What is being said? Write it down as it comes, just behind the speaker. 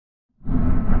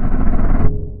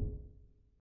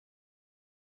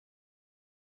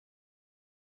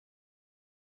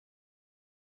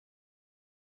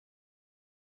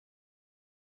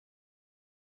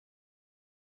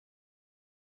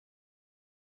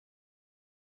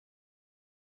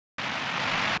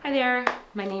Hi there,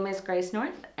 my name is Grace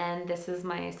North, and this is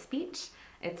my speech.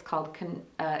 It's called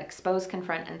Expose,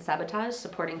 Confront, and Sabotage,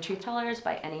 Supporting Truth Tellers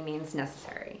by Any Means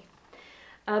Necessary.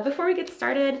 Before we get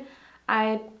started,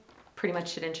 I pretty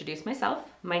much should introduce myself.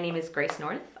 My name is Grace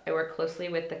North. I work closely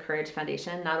with the Courage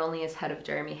Foundation, not only as head of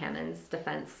Jeremy Hammond's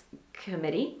Defense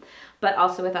Committee, but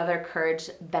also with other Courage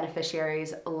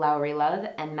beneficiaries Lowry Love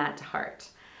and Matt DeHart.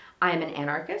 I am an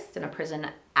anarchist and a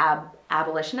prison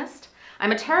abolitionist.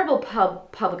 I'm a terrible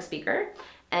public speaker,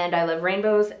 and I love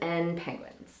rainbows and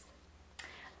penguins.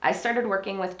 I started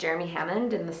working with Jeremy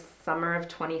Hammond in the summer of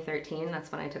 2013.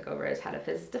 That's when I took over as head of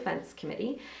his defense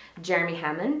committee. Jeremy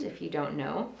Hammond, if you don't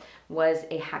know, was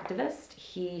a hacktivist.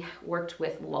 He worked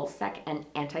with LulzSec and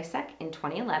AntiSec in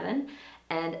 2011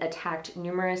 and attacked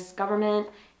numerous government,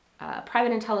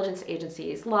 private intelligence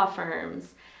agencies, law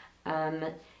firms,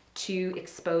 to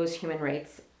expose human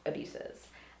rights abuses.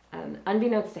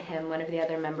 Unbeknownst to him, one of the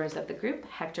other members of the group,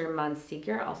 Hector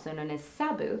Monsegur, also known as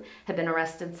Sabu, had been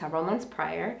arrested several months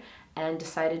prior and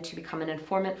decided to become an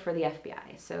informant for the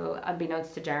FBI. So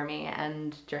unbeknownst to Jeremy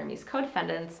and Jeremy's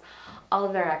co-defendants, all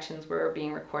of their actions were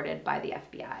being recorded by the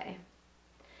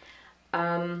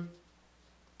FBI.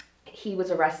 He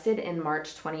was arrested in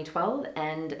March 2012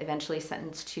 and eventually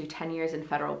sentenced to 10 years in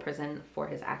federal prison for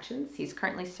his actions. He's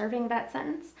currently serving that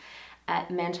sentence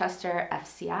at Manchester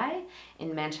FCI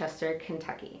in Manchester,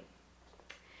 Kentucky.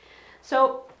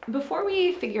 So before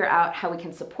we figure out how we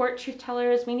can support truth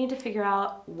tellers, we need to figure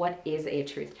out what is a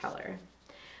truth teller.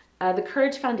 The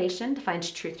Courage Foundation defines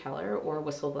truth teller, or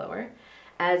whistleblower,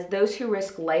 as those who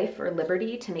risk life or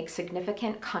liberty to make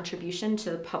significant contribution to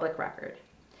the public record.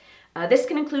 This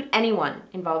can include anyone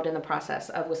involved in the process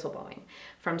of whistleblowing,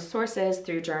 from sources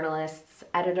through journalists,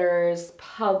 editors,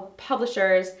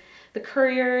 publishers, the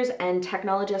couriers and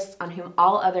technologists on whom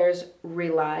all others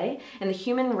rely, and the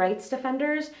human rights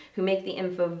defenders who make the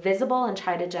info visible and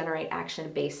try to generate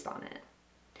action based on it.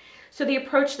 So the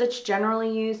approach that's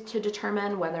generally used to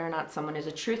determine whether or not someone is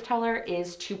a truth teller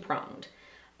is two-pronged.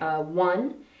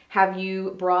 One, have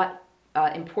you brought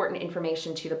important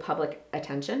information to the public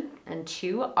attention? And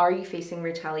two, are you facing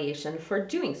retaliation for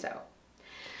doing so?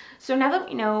 So now that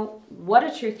we know what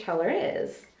a truth teller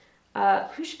is,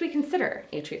 who should we consider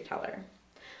a truth teller?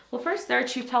 Well, first, there are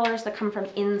truth tellers that come from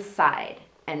inside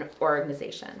an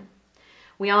organization.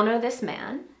 We all know this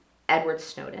man, Edward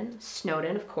Snowden.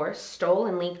 Snowden, of course, stole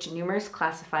and leaked numerous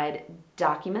classified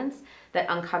documents that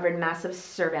uncovered massive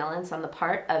surveillance on the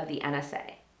part of the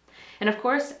NSA. And of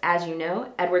course, as you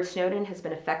know, Edward Snowden has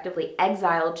been effectively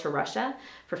exiled to Russia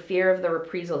for fear of the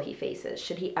reprisal he faces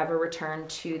should he ever return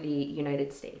to the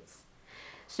United States.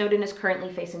 Snowden is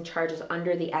currently facing charges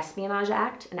under the Espionage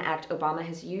Act, an act Obama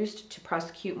has used to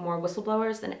prosecute more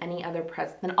whistleblowers than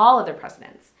all other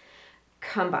presidents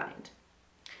combined.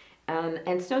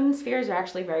 And Snowden's fears are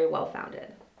actually very well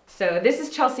founded. So this is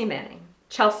Chelsea Manning.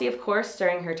 Chelsea, of course,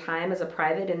 during her time as a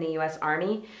private in the US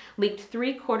Army, leaked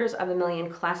 750,000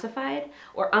 classified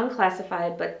or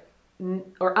unclassified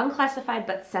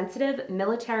but sensitive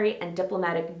military and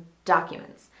diplomatic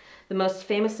documents, the most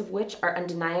famous of which are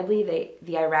undeniably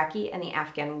the Iraqi and the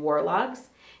Afghan war logs,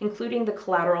 including the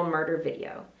collateral murder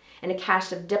video, and a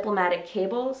cache of diplomatic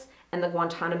cables and the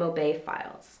Guantanamo Bay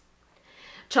files.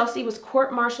 Chelsea was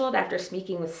court-martialed after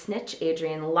speaking with snitch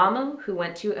Adrian Lamo, who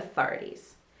went to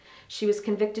authorities. She was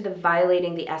convicted of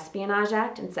violating the Espionage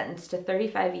Act and sentenced to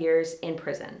 35 years in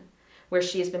prison, where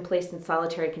she has been placed in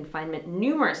solitary confinement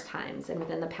numerous times and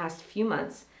within the past few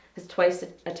months has twice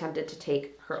attempted to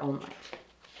take her own life.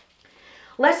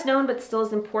 Less known but still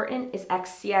as important is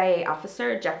ex-CIA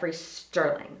officer Jeffrey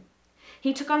Sterling.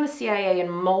 He took on the CIA in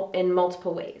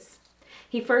multiple ways.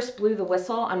 He first blew the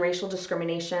whistle on racial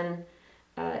discrimination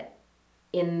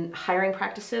in hiring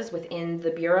practices within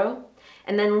the Bureau,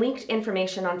 and then leaked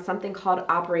information on something called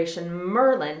Operation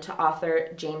Merlin to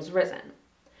author James Risen.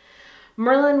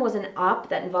 Merlin was an op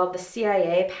that involved the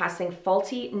CIA passing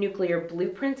faulty nuclear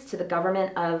blueprints to the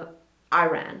government of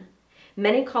Iran.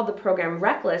 Many called the program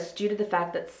reckless due to the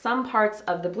fact that some parts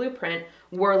of the blueprint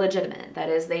were legitimate. That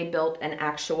is, they built an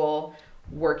actual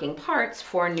working parts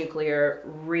for a nuclear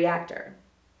reactor.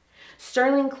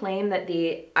 Sterling claimed that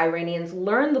the Iranians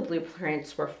learned the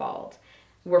blueprints were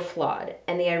flawed,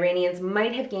 and the Iranians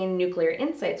might have gained nuclear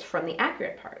insights from the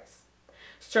accurate parts.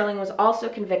 Sterling was also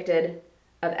convicted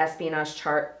of espionage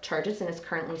charges and is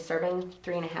currently serving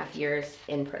 3.5 years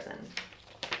in prison.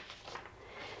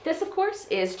 This, of course,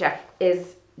 is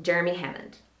Jeremy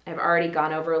Hammond. I've already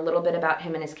gone over a little bit about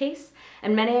him and his case,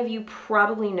 and many of you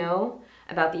probably know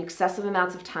about the excessive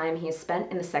amounts of time he has spent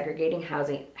in the segregating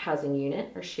housing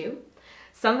unit, or SHU,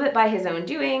 Some of it by his own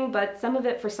doing, but some of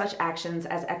it for such actions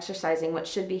as exercising what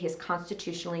should be his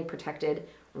constitutionally protected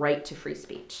right to free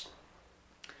speech.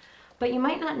 But you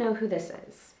might not know who this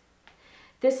is.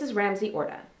 This is Ramsey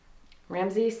Orta.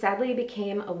 Ramsey sadly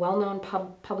became a well-known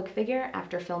public figure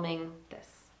after filming this.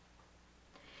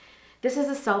 This is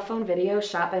a cell phone video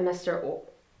shot by Mr.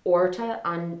 Orta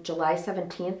on July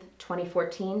 17th,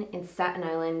 2014 in Staten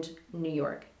Island, New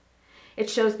York. It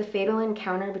shows the fatal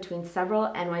encounter between several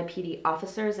NYPD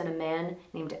officers and a man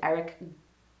named Eric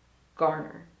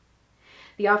Garner.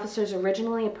 The officers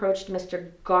originally approached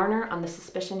Mr. Garner on the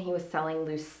suspicion he was selling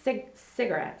loose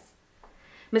cigarettes.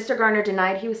 Mr. Garner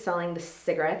denied he was selling the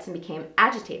cigarettes and became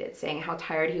agitated, saying how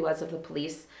tired he was of the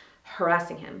police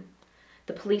harassing him.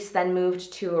 The police then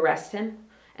moved to arrest him,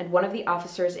 and one of the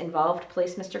officers involved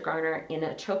placed Mr. Garner in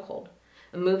a chokehold,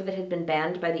 a move that had been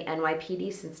banned by the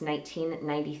NYPD since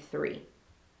 1993.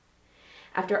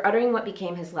 After uttering what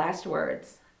became his last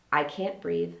words, "I can't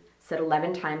breathe," said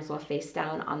 11 times while face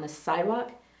down on the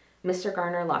sidewalk, Mr.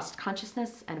 Garner lost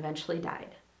consciousness and eventually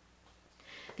died.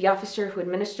 The officer who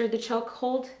administered the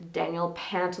chokehold, Daniel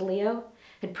Pantaleo,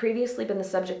 had previously been the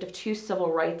subject of 2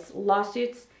 civil rights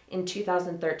lawsuits in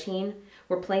 2013,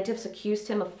 where plaintiffs accused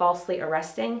him of falsely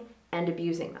arresting and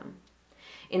abusing them.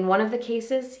 In one of the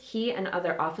cases, he and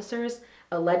other officers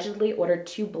allegedly ordered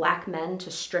 2 black men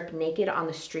to strip naked on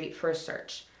the street for a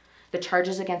search. The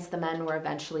charges against the men were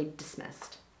eventually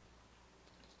dismissed.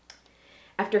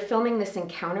 After filming this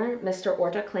encounter, Mr.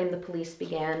 Orta claimed the police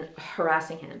began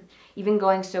harassing him, even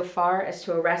going so far as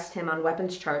to arrest him on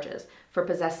weapons charges for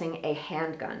possessing a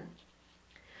handgun.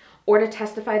 Orta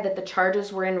testified that the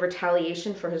charges were in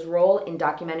retaliation for his role in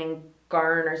documenting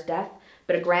Garner's death,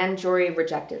 but a grand jury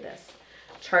rejected this,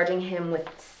 charging him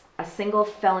with a single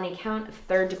felony count of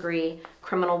 3rd-degree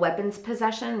criminal weapons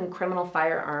possession and criminal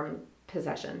firearm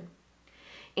possession.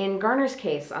 In Garner's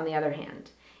case, on the other hand,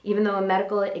 even though a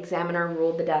medical examiner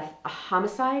ruled the death a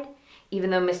homicide, even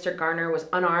though Mr. Garner was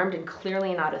unarmed and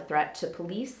clearly not a threat to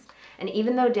police, and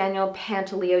even though Daniel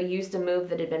Pantaleo used a move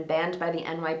that had been banned by the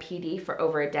NYPD for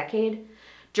over a decade,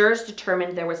 jurors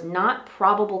determined there was not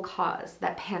probable cause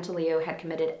that Pantaleo had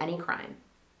committed any crime.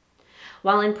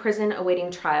 While in prison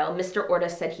awaiting trial, Mr. Orta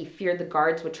said he feared the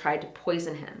guards would try to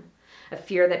poison him, a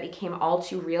fear that became all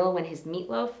too real when his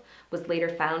meatloaf was later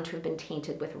found to have been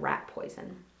tainted with rat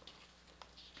poison.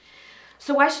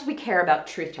 So why should we care about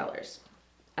truth tellers?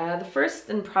 The first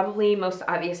and probably most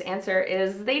obvious answer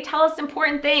is they tell us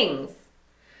important things.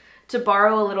 To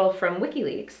borrow a little from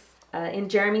WikiLeaks, in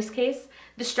Jeremy's case,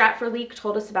 the Stratfor leak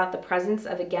told us about the presence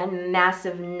of, again,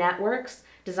 massive networks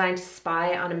designed to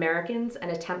spy on Americans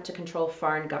and attempt to control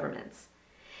foreign governments.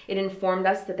 It informed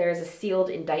us that there is a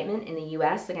sealed indictment in the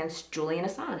US against Julian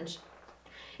Assange.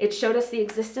 It showed us the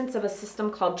existence of a system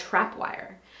called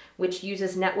Trapwire, which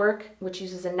uses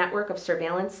a network of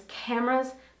surveillance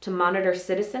cameras to monitor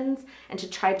citizens and to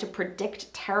try to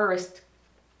predict terrorist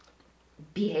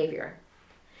behavior.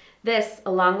 This,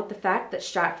 along with the fact that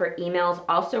Stratfor emails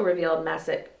also revealed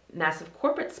massive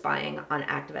corporate spying on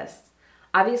activists,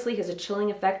 obviously has a chilling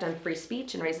effect on free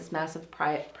speech and raises massive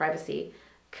privacy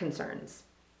concerns.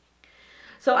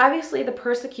 So obviously the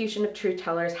persecution of truth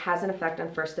tellers has an effect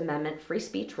on First Amendment free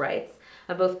speech rights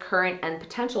of both current and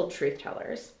potential truth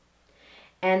tellers,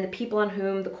 and the people on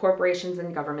whom the corporations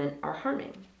and government are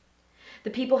harming.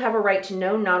 The people have a right to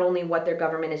know not only what their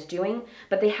government is doing,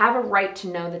 but they have a right to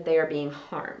know that they are being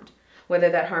harmed, whether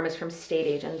that harm is from state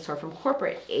agents or from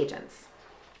corporate agents.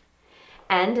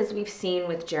 And as we've seen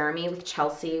with Jeremy, with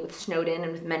Chelsea, with Snowden,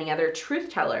 and with many other truth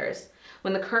tellers,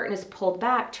 when the curtain is pulled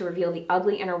back to reveal the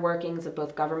ugly inner workings of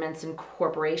both governments and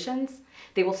corporations,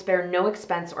 they will spare no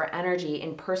expense or energy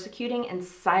in persecuting and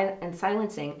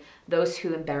silencing those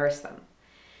who embarrass them.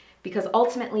 Because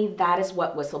ultimately, that is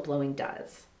what whistleblowing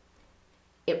does.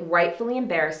 It rightfully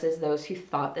embarrasses those who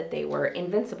thought that they were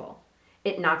invincible.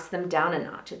 It knocks them down a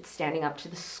notch. It's standing up to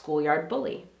the schoolyard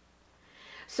bully.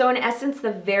 So in essence,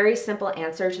 the very simple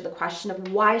answer to the question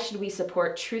of why should we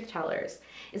support truth tellers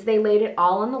is they laid it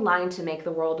all on the line to make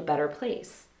the world a better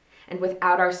place. And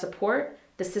without our support,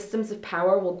 the systems of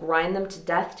power will grind them to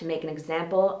death to make an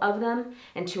example of them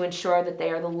and to ensure that they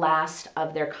are the last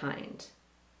of their kind.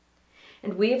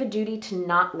 And we have a duty to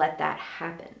not let that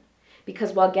happen,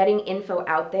 because while getting info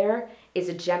out there is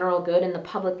a general good and the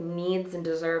public needs and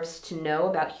deserves to know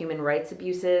about human rights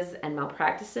abuses and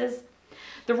malpractices,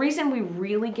 the reason we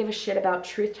really give a shit about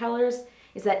truth tellers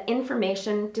is that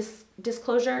information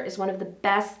disclosure is one of the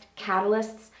best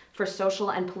catalysts for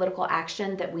social and political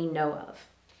action that we know of.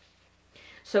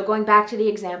 So going back to the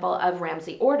example of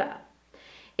Ramsey Orta,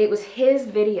 it was his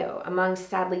video, among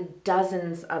sadly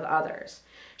dozens of others,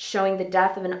 showing the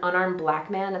death of an unarmed black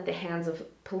man at the hands of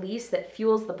police that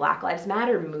fuels the Black Lives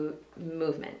Matter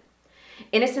movement.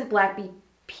 Innocent black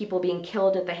people being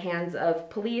killed at the hands of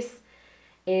police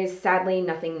is sadly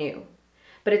nothing new.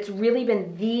 But it's really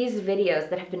been these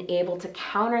videos that have been able to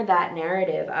counter that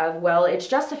narrative of, well, it's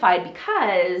justified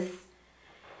because,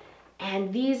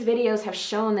 and these videos have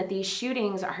shown that these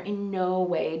shootings are in no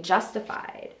way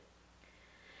justified.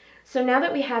 So now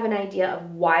that we have an idea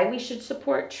of why we should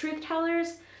support truth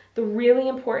tellers, the really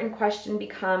important question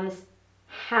becomes,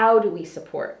 how do we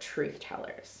support truth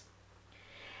tellers?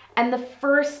 And the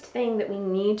first thing that we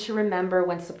need to remember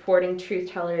when supporting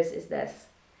truth tellers is this,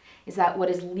 is that what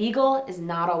is legal is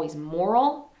not always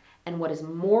moral, and what is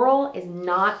moral is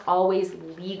not always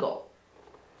legal.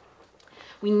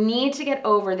 We need to get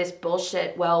over this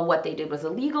bullshit, well, what they did was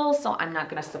illegal, so I'm not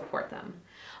going to support them.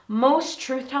 Most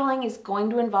truth-telling is going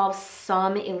to involve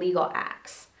some illegal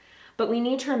acts, but we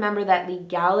need to remember that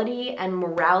legality and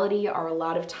morality are a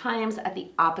lot of times at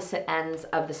the opposite ends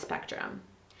of the spectrum.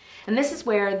 And this is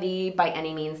where the by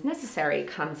any means necessary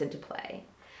comes into play.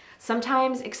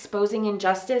 Sometimes exposing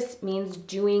injustice means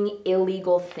doing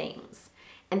illegal things,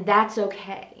 and that's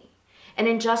okay. And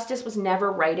injustice was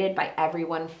never righted by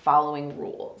everyone following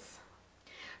rules.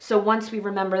 So once we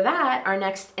remember that, our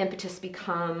next impetus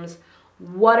becomes,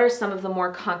 what are some of the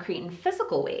more concrete and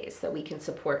physical ways that we can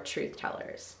support truth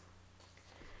tellers?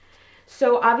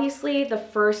 So obviously the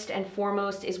first and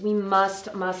foremost is we must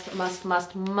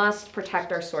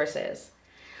protect our sources.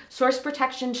 Source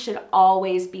protection should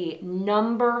always be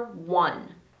number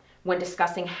one when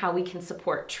discussing how we can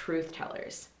support truth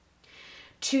tellers.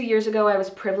 2 years ago, I was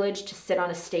privileged to sit on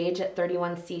a stage at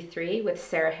 31C3 with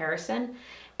Sarah Harrison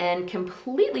and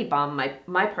completely bomb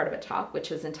my part of a talk,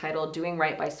 which was entitled Doing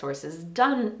Right by Sources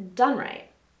Done Right.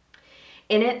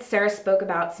 In it, Sarah spoke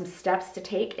about some steps to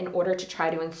take in order to try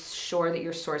to ensure that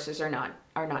your sources are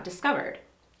not discovered.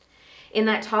 In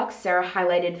that talk, Sarah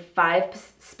highlighted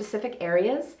 5 specific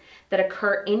areas that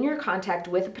occur in your contact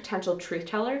with a potential truth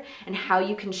teller and how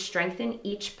you can strengthen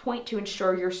each point to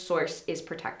ensure your source is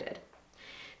protected.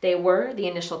 They were the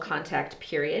initial contact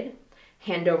period,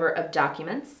 handover of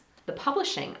documents, the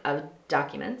publishing of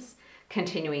documents,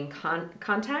 continuing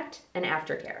contact, and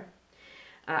aftercare.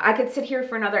 I could sit here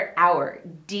for another hour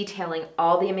detailing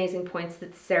all the amazing points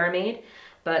that Sarah made,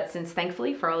 but since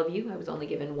thankfully for all of you, I was only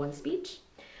given one speech,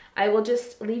 I will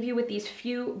just leave you with these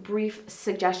few brief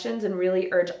suggestions and really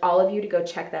urge all of you to go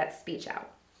check that speech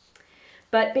out.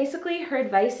 But basically, her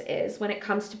advice is, when it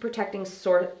comes to protecting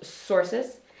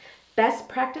sources, best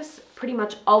practice pretty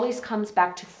much always comes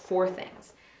back to 4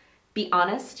 things. Be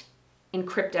honest,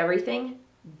 encrypt everything,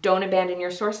 don't abandon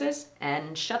your sources,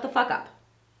 and shut the fuck up.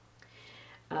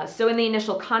 So in the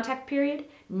initial contact period,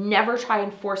 never try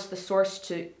and force the source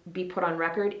to be put on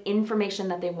record information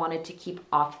that they wanted to keep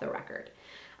off the record.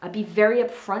 Be very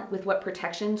upfront with what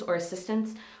protections or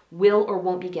assistance will or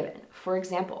won't be given. For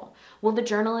example, will the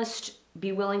journalist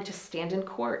be willing to stand in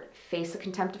court, face a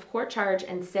contempt of court charge,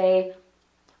 and say,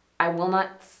 I will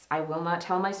not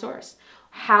tell my source?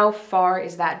 How far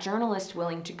is that journalist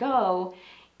willing to go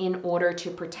in order to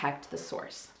protect the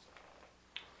source?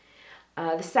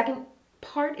 The second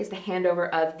part is the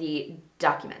handover of the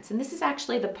documents. And this is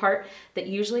actually the part that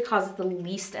usually causes the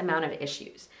least amount of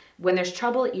issues. When there's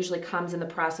trouble, it usually comes in the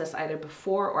process either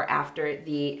before or after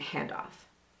the handoff.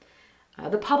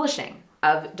 The publishing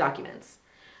of documents.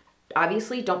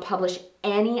 Obviously, don't publish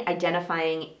any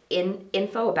identifying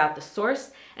info about the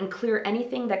source, and clear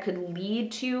anything that could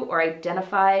lead to or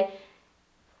identify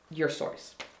your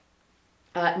source.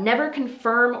 Never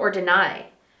confirm or deny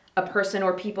a person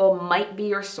or people might be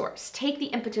your source. Take the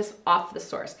impetus off the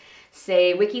source.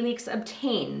 Say WikiLeaks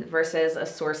obtained versus a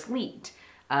source leaked.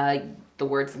 The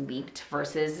words leaked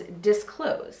versus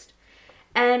disclosed.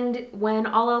 And when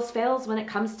all else fails, when it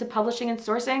comes to publishing and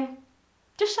sourcing,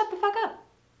 just shut the fuck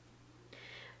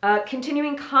up.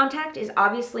 Continuing contact is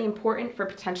obviously important for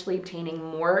potentially obtaining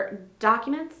more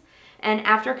documents. And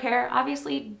aftercare,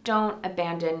 obviously, don't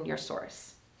abandon your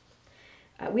source.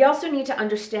 We also need to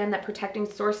understand that protecting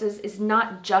sources is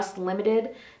not just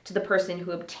limited to the person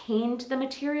who obtained the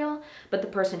material, but the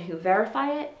person who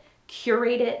verify it,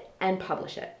 curate it, and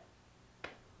publish it.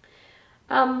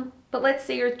 But let's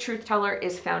say your truth teller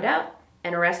is found out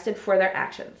and arrested for their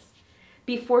actions.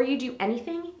 Before you do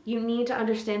anything, you need to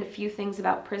understand a few things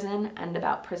about prison and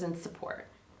about prison support.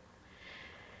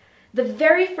 The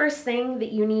very first thing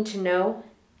that you need to know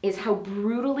is how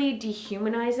brutally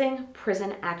dehumanizing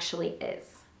prison actually is.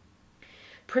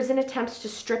 Prison attempts to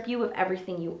strip you of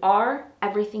everything you are,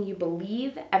 everything you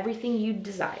believe, everything you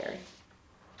desire.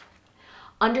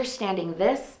 Understanding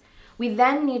this We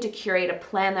then need to curate a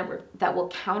plan that will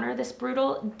counter this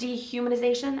brutal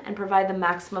dehumanization and provide the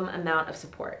maximum amount of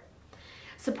support.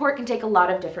 Support can take a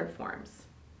lot of different forms.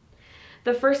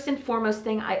 The first and foremost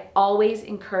thing I always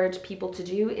encourage people to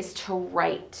do is to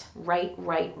write.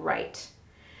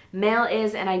 Mail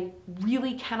is, and I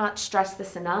really cannot stress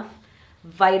this enough,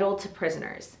 vital to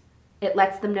prisoners. It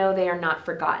lets them know they are not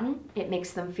forgotten, it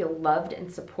makes them feel loved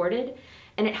and supported,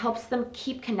 and it helps them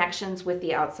keep connections with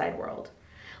the outside world.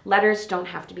 Letters don't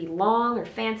have to be long or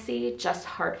fancy, just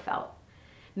heartfelt.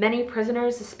 Many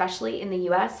prisoners, especially in the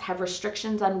US, have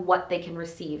restrictions on what they can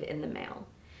receive in the mail.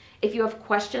 If you have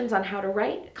questions on how to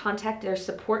write, contact their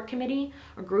support committee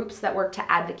or groups that work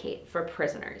to advocate for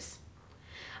prisoners.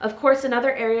 Of course,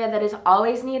 another area that is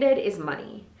always needed is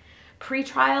money.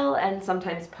 Pre-trial and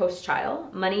sometimes post-trial,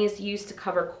 money is used to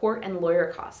cover court and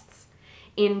lawyer costs.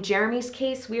 In Jeremy's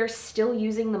case, we are still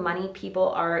using the money people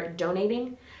are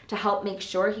donating to help make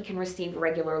sure he can receive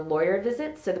regular lawyer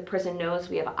visits so the prison knows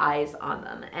we have eyes on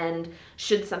them. And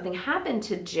should something happen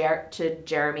to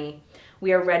Jeremy,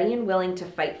 we are ready and willing to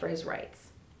fight for his rights.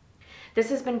 This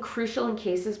has been crucial in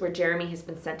cases where Jeremy has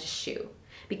been sent to SHU.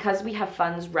 Because we have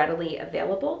funds readily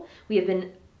available, we have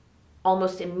been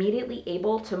almost immediately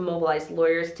able to mobilize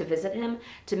lawyers to visit him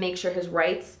to make sure his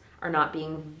rights are not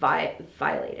being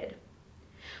violated.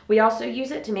 We also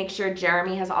use it to make sure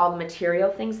Jeremy has all the material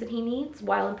things that he needs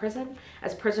while in prison,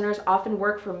 as prisoners often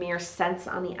work for mere cents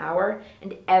on the hour,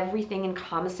 and everything in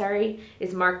commissary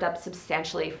is marked up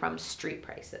substantially from street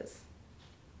prices.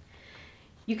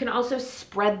 You can also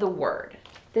spread the word.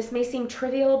 This may seem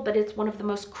trivial, but it's one of the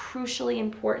most crucially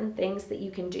important things that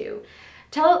you can do.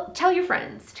 Tell your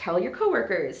friends, tell your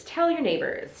coworkers, tell your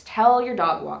neighbors, tell your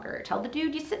dog walker, tell the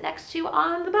dude you sit next to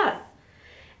on the bus.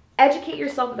 Educate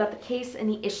yourself about the case and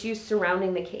the issues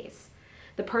surrounding the case.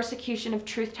 The persecution of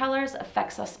truth tellers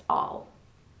affects us all.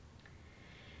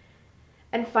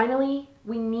 And finally,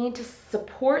 we need to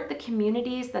support the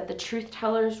communities that the truth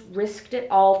tellers risked it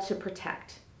all to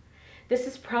protect. This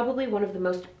is probably one of the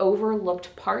most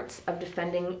overlooked parts of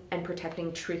defending and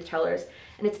protecting truth tellers,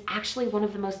 and it's actually one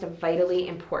of the most vitally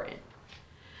important.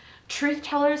 Truth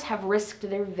tellers have risked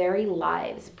their very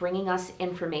lives bringing us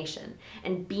information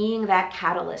and being that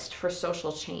catalyst for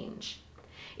social change.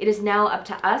 It is now up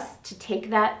to us to take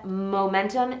that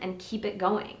momentum and keep it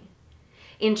going.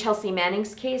 In Chelsea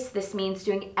Manning's case, this means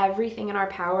doing everything in our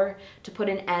power to put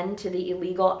an end to the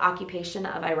illegal occupation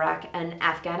of Iraq and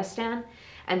Afghanistan,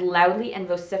 and loudly and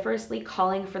vociferously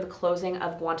calling for the closing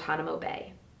of Guantanamo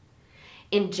Bay.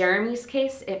 In Jeremy's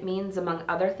case, it means, among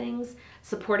other things,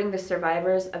 supporting the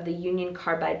survivors of the Union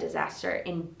Carbide disaster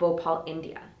in Bhopal,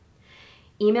 India.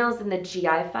 Emails in the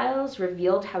GI files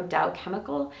revealed how Dow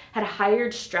Chemical had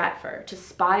hired Stratfor to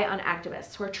spy on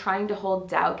activists who are trying to hold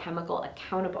Dow Chemical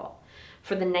accountable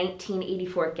for the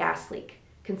 1984 gas leak,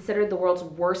 considered the world's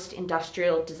worst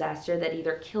industrial disaster that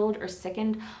either killed or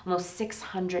sickened almost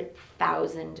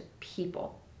 600,000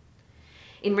 people.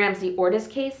 In Ramsey Orta's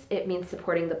case, it means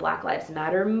supporting the Black Lives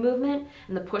Matter movement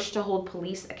and the push to hold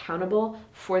police accountable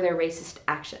for their racist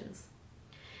actions.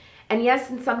 And yes,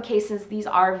 in some cases, these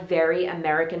are very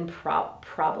American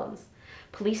problems.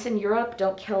 Police in Europe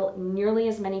don't kill nearly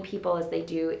as many people as they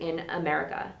do in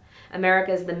America.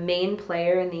 America is the main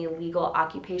player in the illegal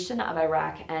occupation of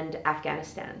Iraq and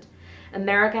Afghanistan.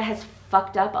 America has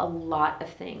fucked up a lot of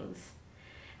things.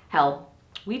 Hell,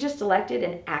 we just elected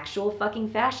an actual fucking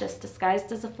fascist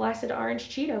disguised as a flaccid orange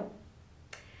Cheeto.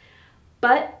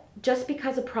 But just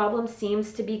because a problem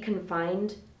seems to be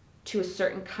confined to a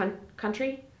certain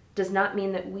country does not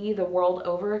mean that we, the world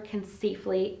over, can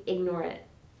safely ignore it.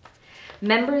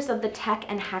 Members of the tech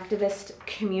and hacktivist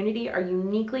community are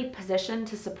uniquely positioned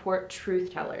to support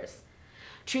truth tellers.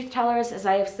 Truth tellers, as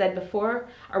I have said before,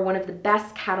 are one of the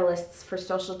best catalysts for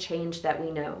social change that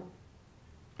we know.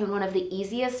 And one of the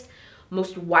easiest,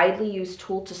 most widely used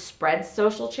tool to spread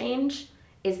social change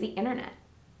is the internet.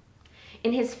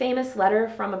 In his famous letter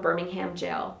from a Birmingham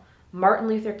jail, Martin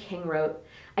Luther King wrote,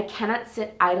 "I cannot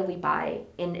sit idly by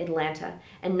in Atlanta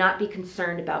and not be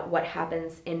concerned about what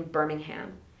happens in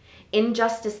Birmingham.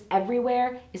 Injustice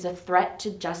everywhere is a threat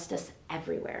to justice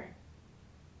everywhere."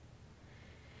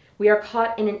 We are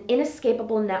caught in an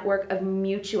inescapable network of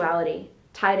mutuality,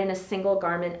 tied in a single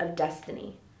garment of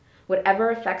destiny. Whatever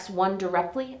affects one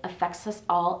directly affects us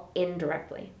all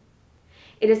indirectly.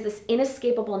 It is this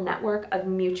inescapable network of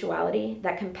mutuality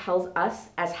that compels us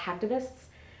as hacktivists,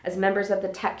 as members of the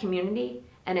tech community,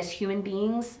 and as human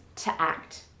beings to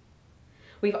act.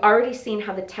 We've already seen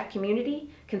how the tech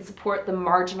community can support the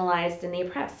marginalized and the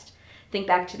oppressed. Think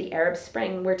back to the Arab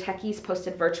Spring, where techies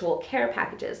posted virtual care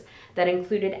packages that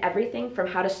included everything from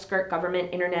how to skirt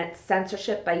government internet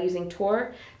censorship by using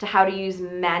Tor to how to use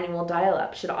manual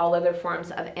dial-up should all other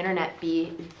forms of internet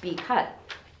be cut.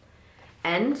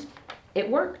 And it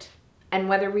worked. And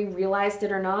whether we realized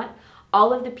it or not,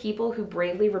 all of the people who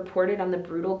bravely reported on the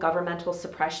brutal governmental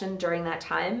suppression during that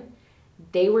time,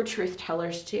 they were truth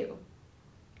tellers too.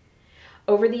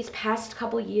 Over these past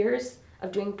couple years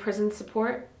of doing prison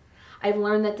support, I've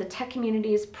learned that the tech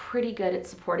community is pretty good at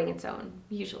supporting its own,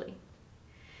 usually.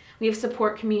 We have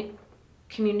support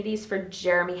communities for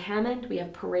Jeremy Hammond. We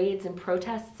have parades and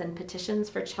protests and petitions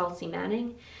for Chelsea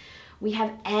Manning. We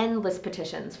have endless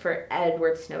petitions for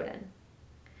Edward Snowden.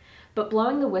 But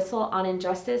blowing the whistle on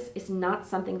injustice is not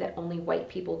something that only white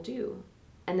people do.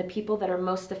 And the people that are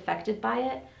most affected by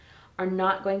it are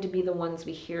not going to be the ones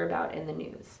we hear about in the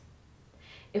news.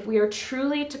 If we are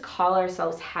truly to call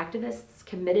ourselves hacktivists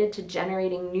committed to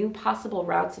generating new possible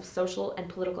routes of social and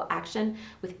political action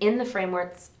within the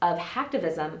frameworks of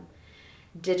hacktivism,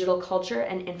 digital culture,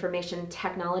 and information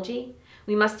technology,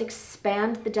 we must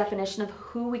expand the definition of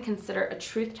who we consider a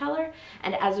truth teller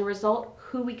and, as a result,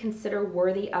 who we consider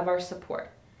worthy of our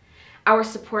support. Our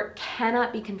support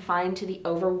cannot be confined to the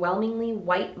overwhelmingly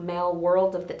white male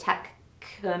world of the tech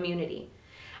community.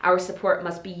 Our support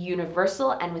must be universal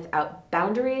and without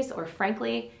boundaries, or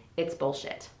frankly, it's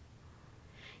bullshit.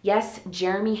 Yes,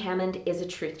 Jeremy Hammond is a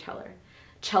truth teller.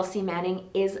 Chelsea Manning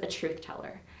is a truth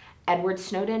teller. Edward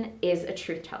Snowden is a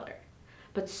truth teller.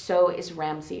 But so is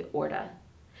Ramsey Orta.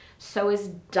 So is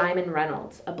Diamond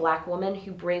Reynolds, a black woman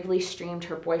who bravely streamed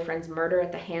her boyfriend's murder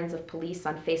at the hands of police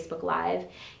on Facebook Live,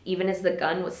 even as the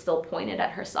gun was still pointed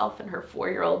at herself and her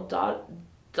 4-year-old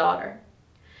daughter.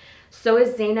 So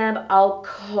is Zainab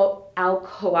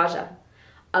Al-Khawaja,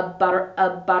 a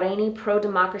Bahraini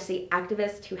pro-democracy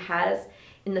activist who has,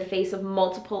 in the face of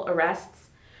multiple arrests,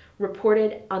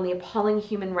 reported on the appalling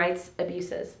human rights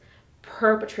abuses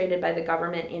perpetrated by the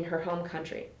government in her home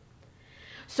country.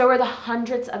 So are the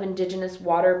hundreds of indigenous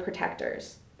water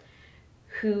protectors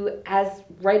who,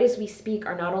 right as we speak,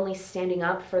 are not only standing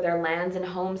up for their lands and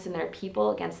homes and their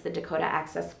people against the Dakota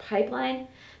Access Pipeline,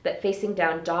 but facing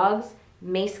down dogs,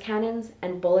 mace cannons,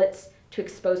 and bullets to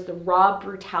expose the raw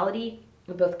brutality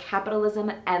of both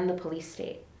capitalism and the police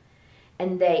state.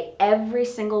 And they, every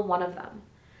single one of them,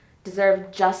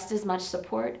 deserve just as much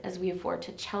support as we afford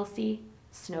to Chelsea,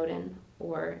 Snowden,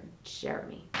 or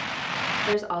Jeremy.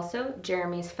 There's also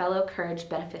Jeremy's fellow Courage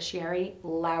beneficiary,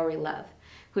 Lowry Love,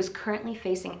 who is currently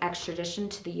facing extradition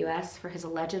to the US for his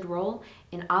alleged role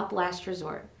in Op Last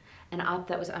Resort, an op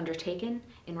that was undertaken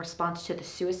in response to the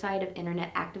suicide of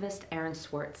internet activist Aaron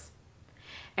Swartz.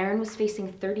 Aaron was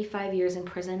facing 35 years in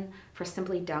prison for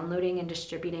simply downloading and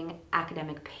distributing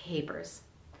academic papers.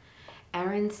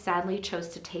 Aaron sadly chose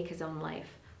to take his own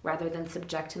life rather than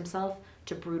subject himself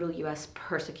to brutal US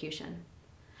persecution.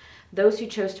 Those who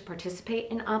chose to participate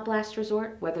in Op Last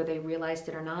Resort, whether they realized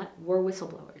it or not, were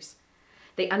whistleblowers.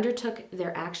 They undertook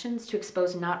their actions to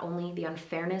expose not only the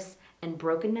unfairness and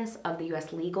brokenness of the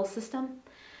US legal system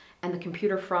and the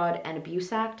Computer Fraud and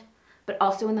Abuse Act, but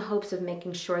also in the hopes of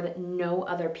making sure that no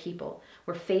other people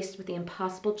were faced with the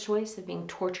impossible choice of being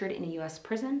tortured in a US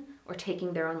prison or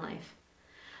taking their own life.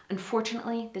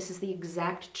 Unfortunately, this is the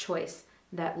exact choice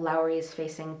that Lowry is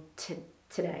facing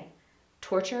today: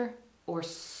 torture or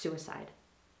suicide.